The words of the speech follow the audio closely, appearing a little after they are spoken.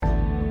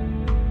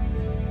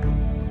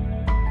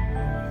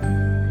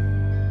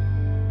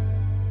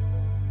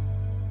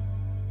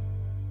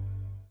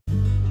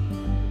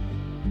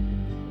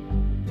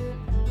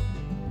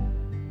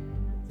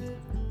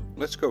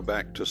let's go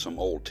back to some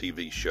old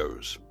TV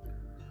shows.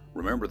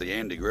 Remember the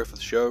Andy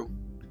Griffith Show?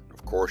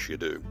 Of course you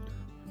do.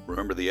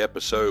 Remember the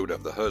episode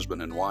of the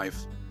husband and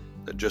wife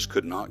that just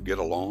could not get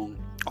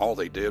along? All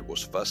they did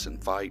was fuss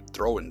and fight,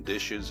 throwing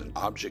dishes and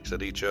objects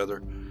at each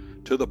other,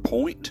 to the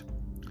point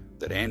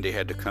that Andy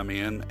had to come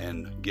in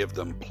and give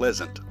them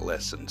pleasant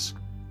lessons.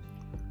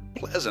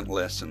 Pleasant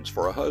lessons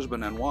for a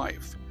husband and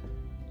wife.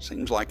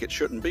 Seems like it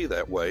shouldn't be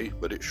that way,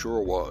 but it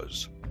sure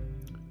was.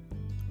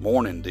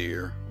 Morning,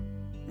 dear.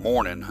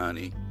 Morning,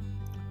 honey.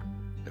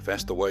 If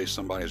that's the way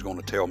somebody's going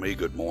to tell me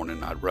good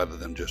morning, I'd rather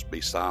them just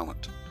be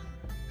silent.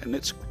 And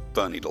it's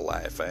funny to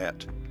laugh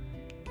at.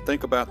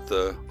 Think about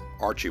the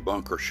Archie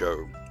Bunker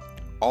Show,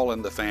 All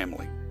in the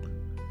Family.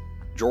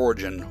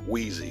 George and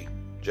Wheezy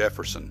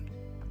Jefferson.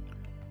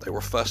 They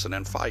were fussing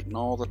and fighting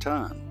all the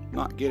time,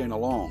 not getting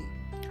along.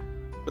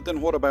 But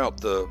then what about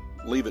the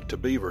Leave It to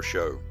Beaver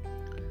Show?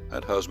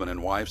 That husband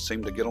and wife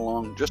seemed to get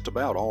along just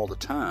about all the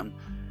time,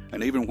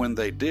 and even when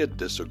they did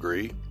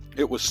disagree,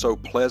 it was so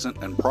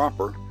pleasant and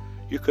proper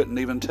you couldn't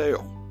even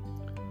tell.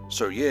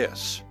 So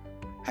yes,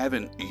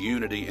 having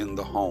unity in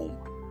the home,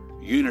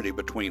 unity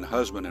between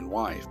husband and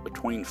wife,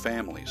 between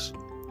families,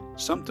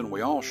 something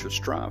we all should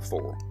strive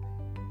for.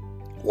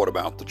 What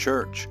about the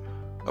church?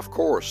 Of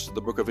course,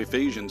 the book of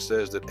Ephesians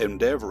says that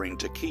endeavoring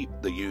to keep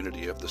the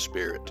unity of the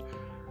Spirit,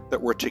 that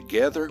we're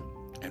together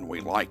and we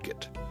like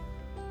it.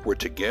 We're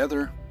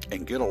together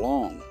and get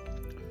along.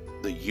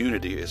 The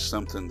unity is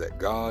something that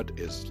God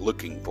is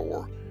looking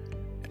for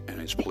and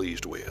is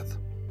pleased with.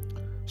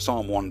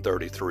 Psalm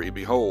 133,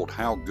 behold,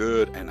 how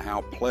good and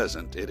how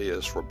pleasant it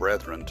is for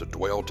brethren to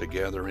dwell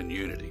together in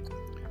unity.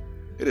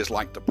 It is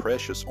like the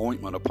precious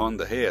ointment upon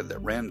the head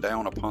that ran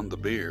down upon the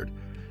beard,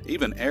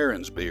 even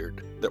Aaron's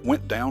beard that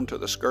went down to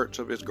the skirts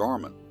of his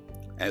garment,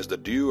 as the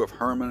dew of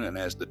Hermon and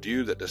as the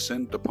dew that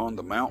descended upon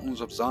the mountains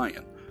of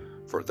Zion.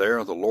 For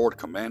there the Lord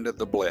commanded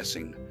the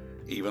blessing,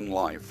 even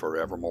life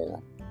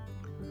forevermore.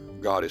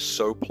 God is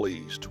so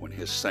pleased when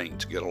His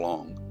saints get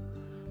along,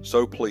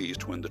 so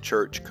pleased when the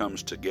church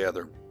comes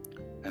together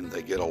and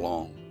they get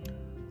along.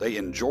 They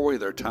enjoy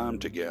their time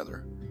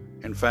together.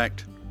 In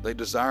fact, they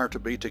desire to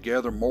be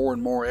together more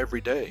and more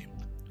every day,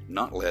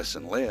 not less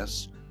and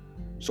less.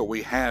 So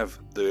we have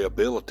the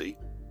ability,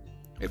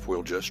 if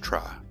we'll just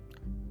try.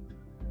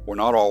 We're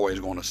not always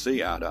going to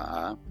see eye to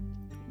eye,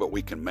 but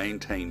we can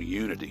maintain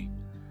unity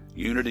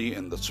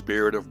in the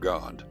Spirit of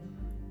God,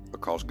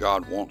 because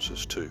God wants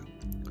us to.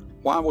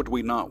 Why would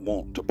we not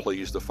want to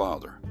please the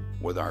Father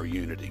with our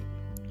unity?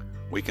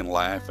 We can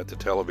laugh at the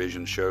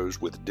television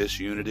shows with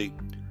disunity,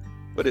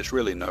 but it's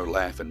really no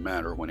laughing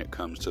matter when it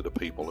comes to the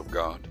people of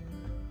God.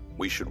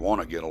 We should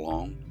want to get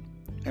along,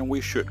 and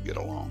we should get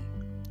along.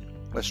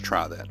 Let's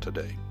try that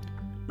today.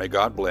 May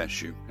God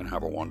bless you and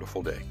have a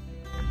wonderful day.